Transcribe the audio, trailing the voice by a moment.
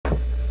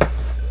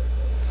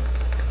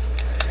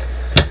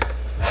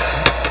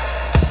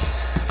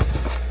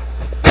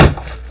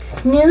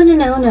No, no,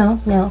 no,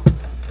 no, no.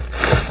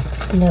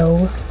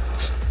 No.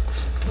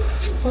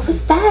 What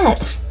was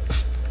that?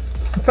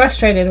 I'm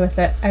frustrated with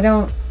it. I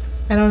don't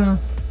know.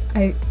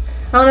 I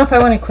don't know if I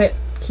want to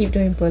keep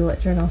doing bullet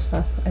journal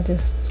stuff.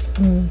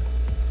 I'm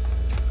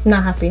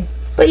not happy.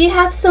 But you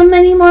have so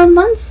many more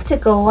months to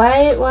go.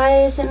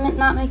 Why is it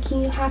not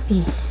making you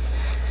happy?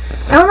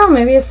 I don't know,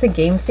 maybe it's the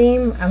game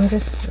theme. I'm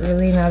just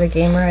really not a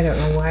gamer. I don't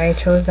know why I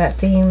chose that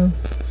theme.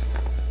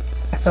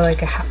 I feel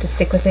like I have to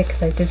stick with it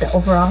because I did the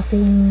overall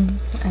theme.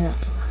 I don't know.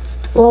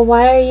 Well,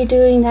 why are you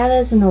doing that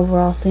as an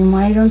overall theme?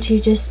 Why don't you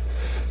just...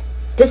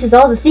 This is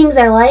all the things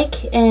I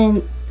like,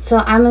 and so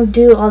I'm going to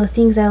do all the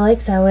things I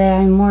like, so that way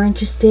I'm more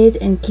interested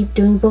and keep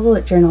doing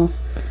bullet journals.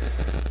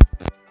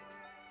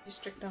 Too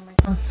strict on my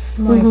phone.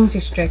 I'm always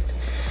too strict.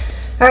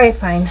 Alright,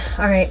 fine.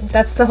 Alright,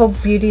 that's the whole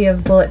beauty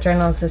of bullet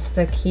journals, is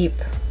to keep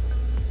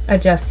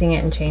adjusting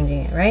it and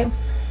changing it, right?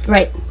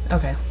 Right.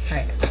 Okay,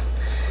 alright.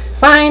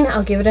 Fine,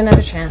 I'll give it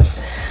another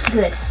chance.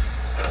 Good.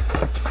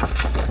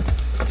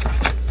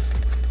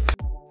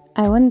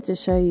 I wanted to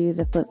show you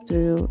the flip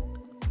through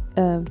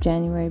of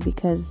January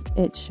because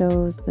it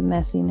shows the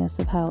messiness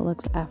of how it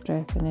looks after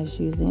I finish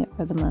using it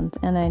for the month,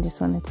 and I just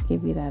wanted to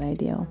give you that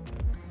idea.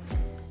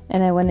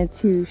 And I wanted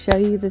to show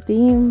you the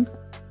theme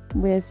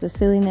with the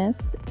silliness,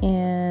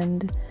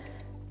 and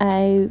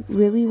I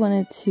really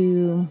wanted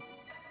to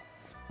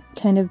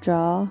kind of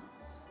draw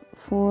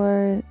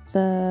for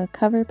the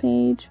cover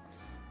page,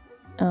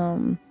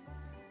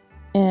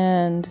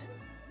 and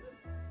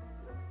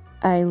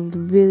I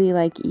really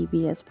like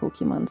Eevee as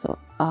Pokemon, so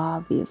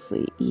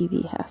obviously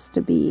Eevee has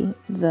to be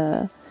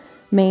the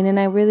main, and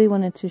I really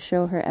wanted to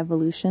show her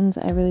evolutions.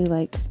 I really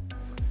like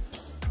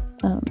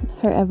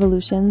her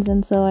evolutions,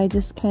 and so I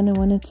just kind of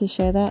wanted to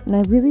share that, and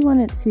I really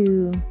wanted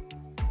to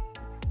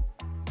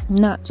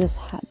not just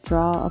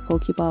draw a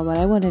Pokeball, but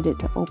I wanted it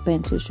to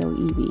open to show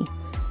Eevee.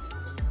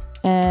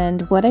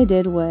 And what I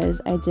did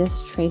was I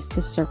just traced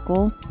a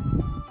circle,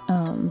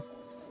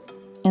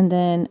 and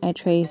then I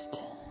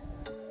traced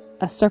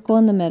a circle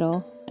in the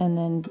middle, and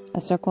then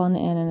a circle on the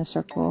end, and a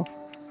circle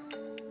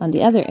on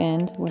the other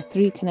end, with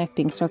 3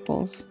 connecting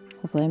circles.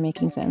 Hopefully I'm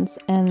making sense.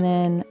 And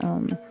then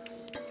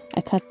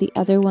I cut the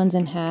other ones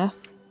in half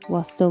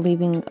while still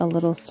leaving a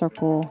little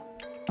circle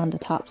on the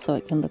top so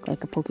it can look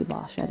like a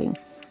Pokeball shedding.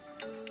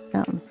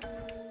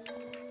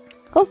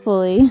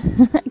 Hopefully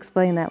I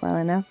explained that well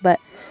enough, but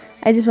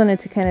I just wanted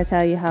to kind of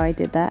tell you how I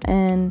did that,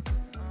 and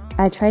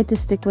I tried to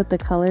stick with the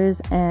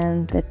colors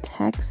and the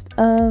text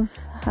of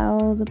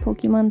how the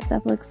Pokemon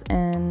stuff looks,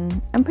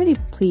 and I'm pretty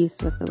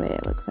pleased with the way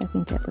it looks. I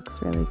think it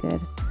looks really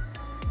good,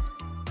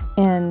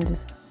 and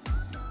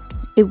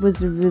it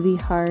was really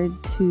hard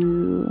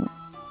to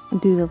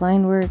do the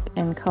line work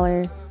and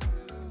color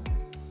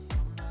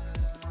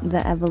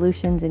the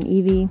evolutions in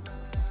Eevee,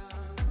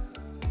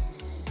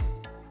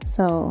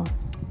 so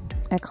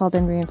I called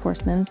in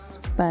reinforcements,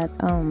 but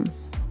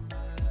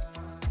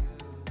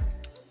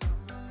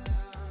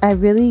I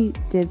really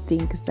did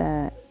think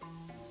that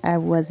I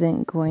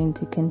wasn't going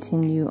to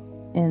continue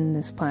in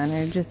this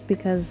planner just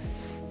because,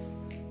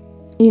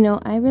 you know,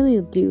 I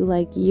really do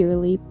like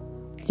yearly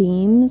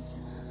themes,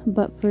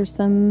 but for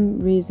some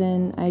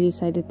reason I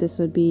decided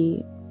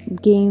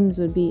games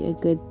would be a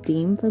good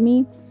theme for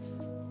me,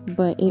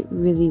 but it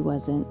really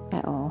wasn't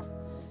at all.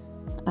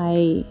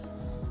 I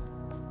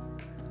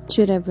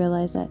should have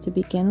realized that to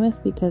begin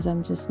with, because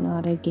I'm just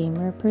not a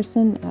gamer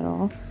person at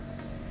all.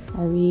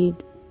 I read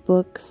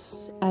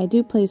books. I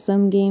do play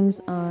some games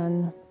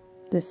on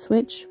the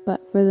Switch, but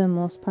for the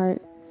most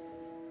part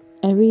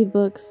I read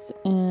books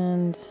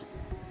and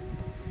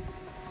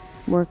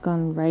work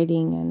on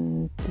writing,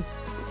 and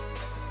just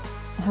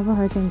have a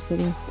hard time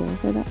sitting still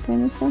for that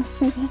kind of stuff,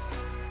 I guess.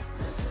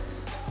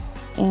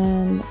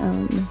 And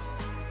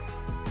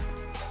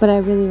but I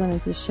really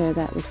wanted to share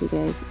that with you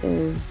guys,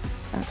 is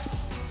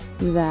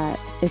that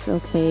it's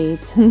okay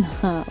to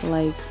not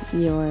like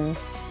your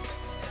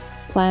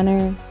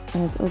planner,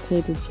 and it's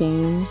okay to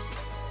change.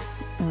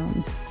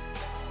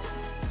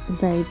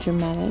 Very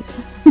dramatic.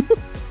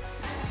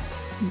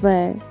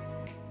 But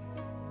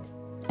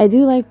I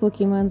do like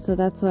Pokemon, so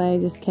that's why I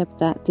just kept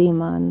that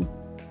theme on.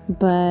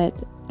 But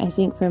I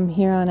think from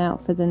here on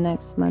out for the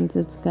next month,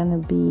 it's gonna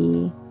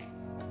be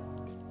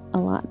a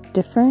lot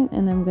different,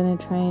 and I'm gonna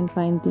try and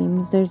find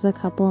themes. There's a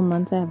couple of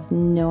months I have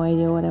no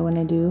idea what I want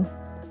to do,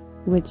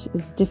 which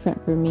is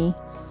different for me.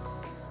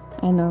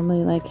 I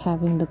normally like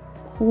having the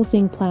whole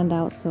thing planned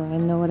out so I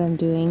know what I'm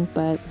doing,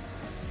 but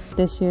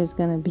this year is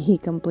gonna be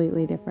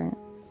completely different.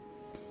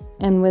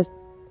 And with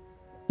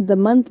the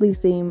monthly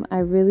theme, I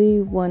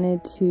really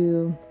wanted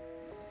to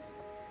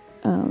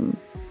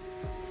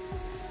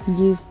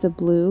use the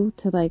blue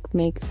to like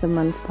make the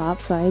months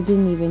pop, so I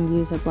didn't even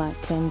use a black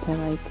pen to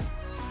like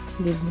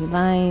give me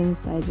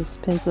lines. I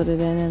just penciled it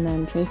in and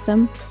then traced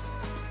them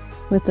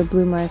with a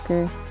blue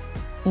marker,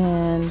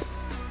 and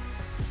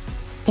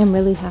I'm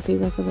really happy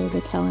with the way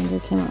the calendar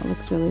came out. It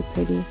looks really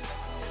pretty,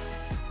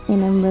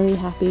 and I'm really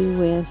happy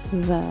with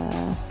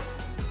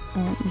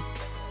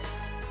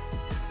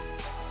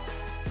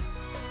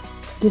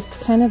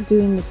just kind of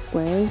doing the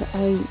squares.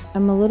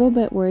 I'm a little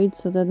bit worried,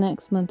 so the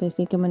next month I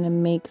think I'm going to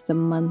make the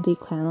monthly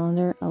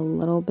calendar a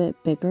little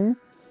bit bigger,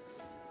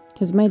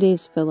 because my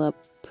days fill up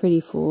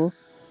pretty full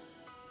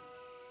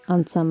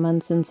on some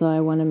months, and so I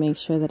want to make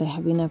sure that I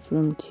have enough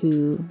room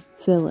to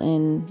fill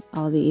in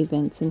all the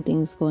events and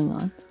things going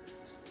on,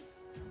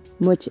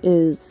 which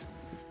is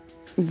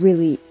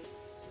really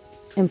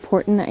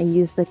important. I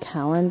use the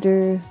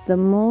calendar the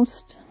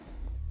most,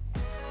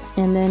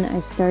 and then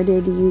I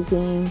started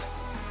using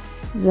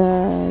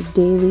the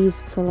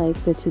dailies for like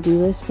the to-do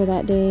list for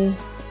that day,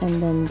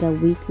 and then the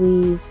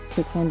weeklies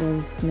to kind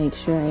of make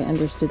sure I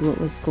understood what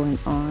was going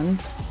on,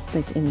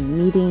 like any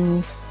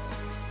meetings,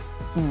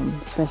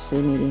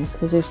 especially meetings,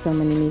 because there's so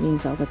many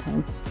meetings all the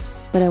time.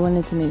 But I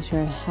wanted to make sure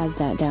I had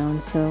that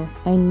down so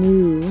I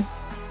knew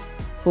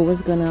what was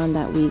going on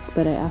that week,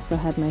 but I also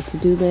had my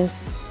to-do list.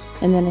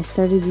 And then I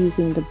started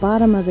using the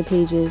bottom of the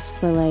pages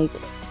for like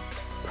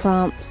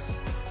prompts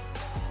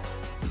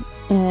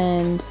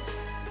and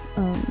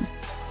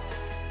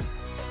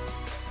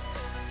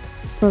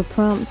for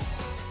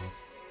prompts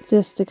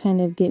just to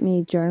kind of get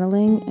me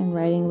journaling and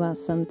writing about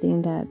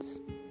something that's,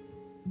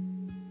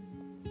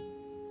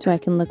 so I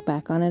can look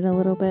back on it a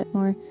little bit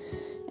more,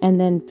 and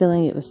then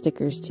filling it with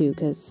stickers too,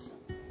 because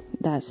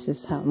that's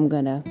just how I'm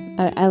gonna,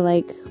 I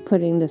like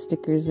putting the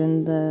stickers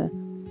in the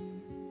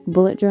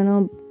bullet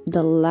journal.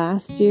 The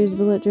last year's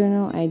bullet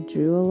journal I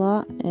drew a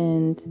lot,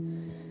 and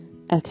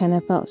I kind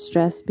of felt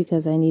stressed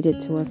because I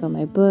needed to work on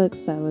my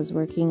books. I was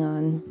working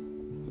on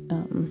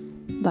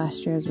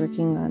last year I was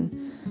working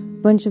on a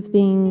bunch of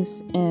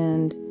things,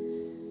 and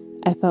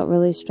I felt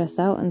really stressed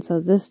out, and so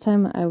this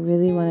time I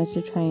really wanted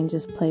to try and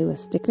just play with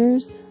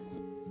stickers,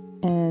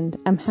 and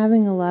I'm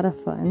having a lot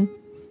of fun.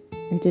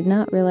 I did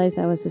not realize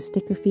I was a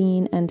sticker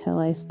fiend until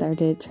I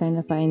started trying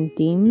to find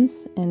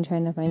themes and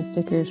trying to find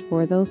stickers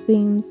for those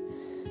themes,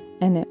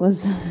 and it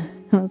was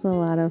it was a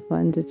lot of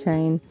fun to try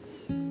and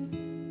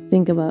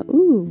think about,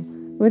 ooh,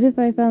 what if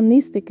I found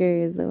these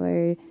stickers?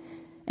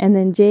 And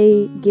then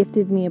Jay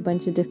gifted me a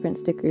bunch of different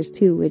stickers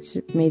too, which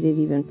made it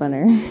even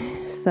funner.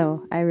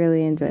 So I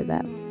really enjoyed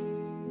that.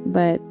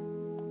 But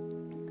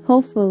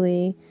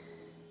hopefully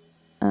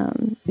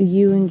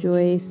you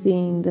enjoy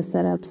seeing the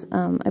setups.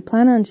 I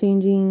plan on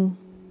changing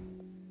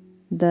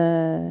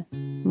the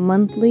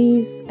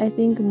monthlies, I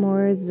think,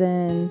 more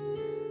than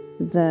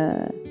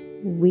the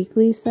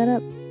weekly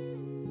setup,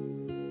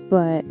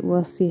 but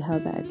we'll see how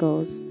that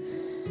goes.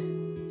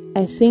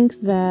 I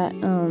think that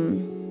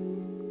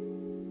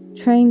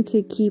trying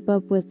to keep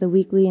up with the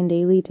weekly and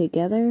daily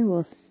together,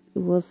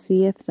 we'll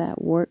see if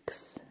that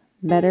works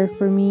better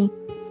for me.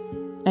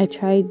 I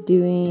tried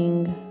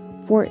doing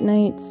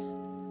fortnights,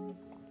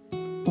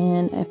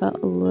 and I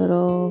felt a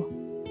little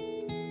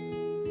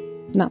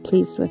not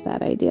pleased with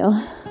that idea.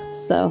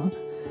 So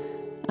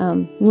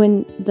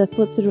when the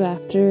flip through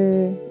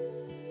after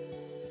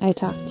I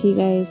talk to you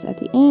guys at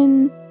the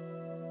end,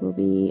 will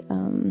be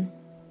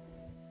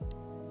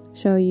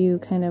show you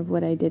kind of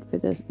what I did for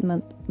this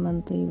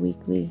monthly,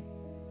 weekly,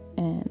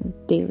 and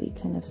daily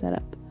kind of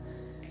setup.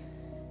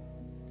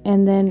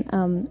 And then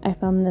I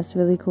found this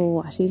really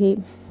cool washi tape,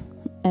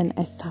 and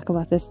I talk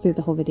about this through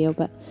the whole video,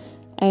 but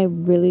I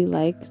really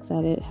like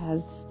that it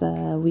has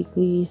the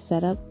weekly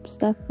setup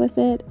stuff with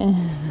it, and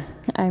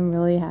I'm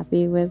really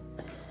happy with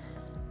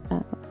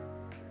it.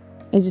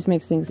 Just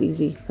makes things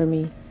easy for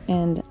me,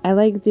 and I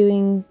like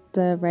doing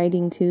the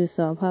writing too,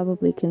 so I'll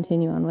probably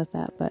continue on with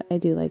that, but I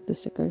do like the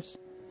stickers.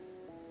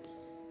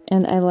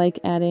 And I like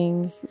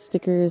adding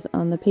stickers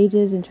on the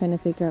pages and trying to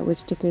figure out which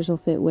stickers will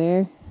fit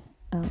where.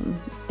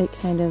 It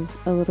kind of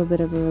a little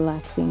bit of a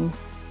relaxing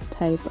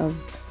type of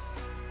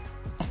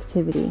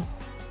activity.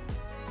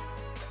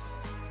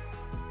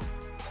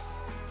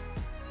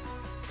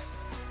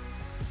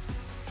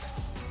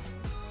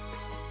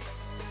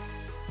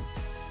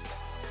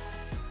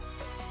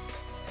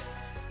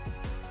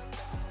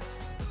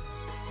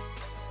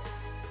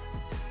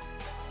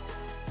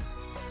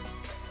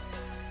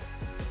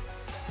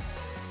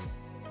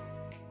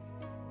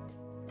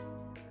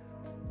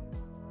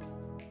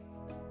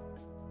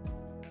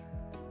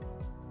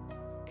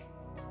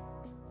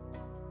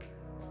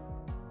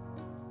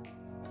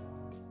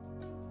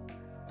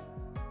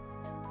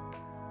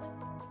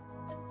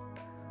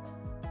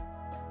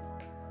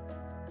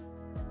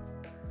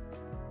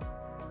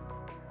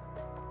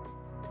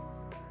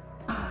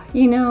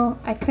 You know,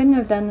 I couldn't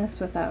have done this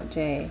without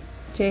Jay.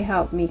 Jay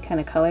helped me kind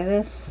of color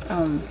this.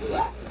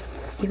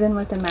 Even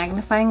with the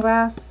magnifying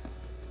glass,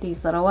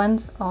 these little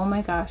ones, oh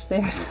my gosh,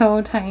 they're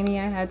so tiny.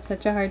 I had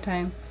such a hard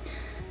time.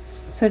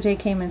 So Jay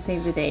came and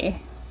saved the day.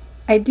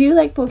 I do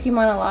like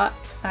Pokemon a lot.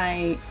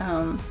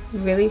 I'm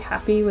really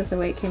happy with the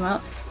way it came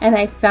out. And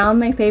I found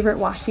my favorite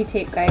washi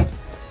tape, guys.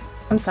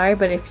 I'm sorry,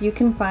 but if you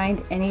can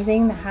find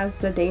anything that has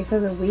the days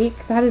of the week,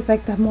 that is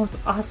like the most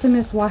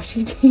awesomest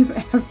washi tape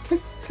ever.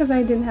 Because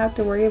I didn't have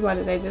to worry about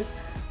it. I just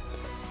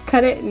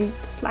cut it and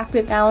slapped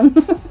it down.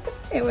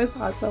 It was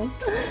awesome.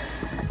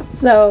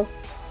 So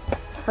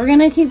we're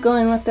gonna keep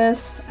going with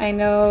this. I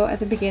know at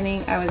the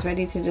beginning I was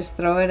ready to just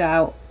throw it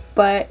out,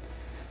 but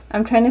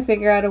I'm trying to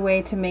figure out a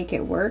way to make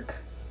it work.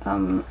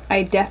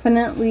 I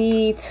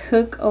definitely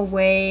took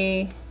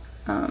away,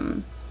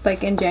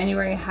 like in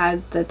January I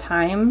had the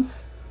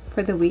times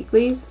for the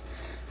weeklies.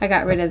 I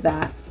got rid of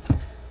that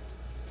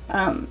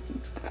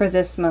for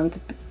this month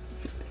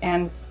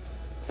and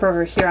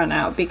for here on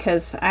out,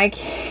 because I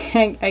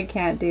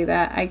can't do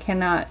that. I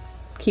cannot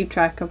keep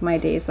track of my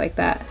days like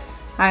that.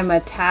 I'm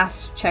a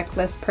task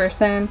checklist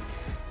person,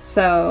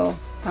 so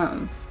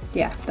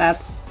yeah,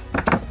 that's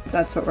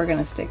what we're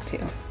gonna stick to.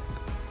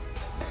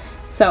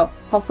 So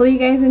hopefully you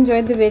guys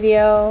enjoyed the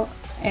video,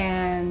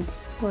 and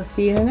we'll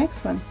see you in the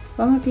next one.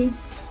 Bye, Muppy.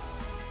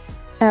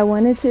 I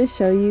wanted to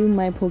show you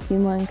my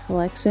Pokemon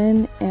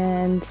collection,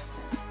 and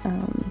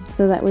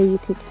so that way you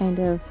could kind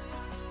of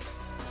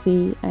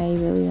see I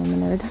really am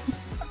a nerd.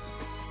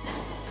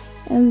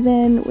 And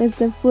then with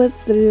the flip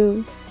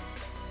through,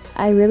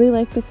 I really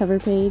like the cover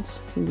page.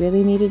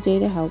 Really needed Jay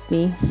to help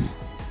me,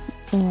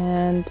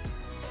 and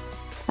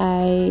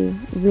I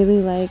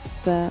really like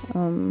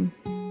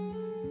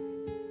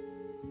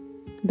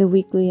the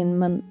weekly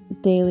and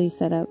daily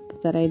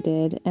setup that I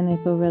did, and I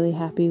feel really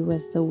happy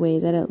with the way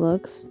that it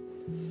looks.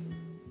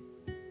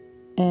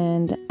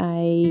 And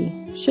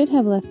I should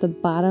have left the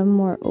bottom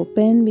more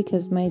open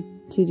because my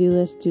to-do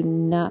list do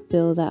not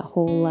fill that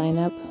whole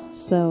lineup,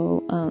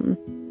 so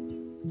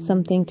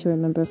something to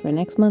remember for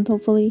next month,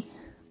 hopefully.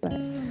 But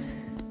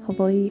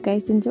hopefully you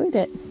guys enjoyed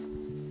it.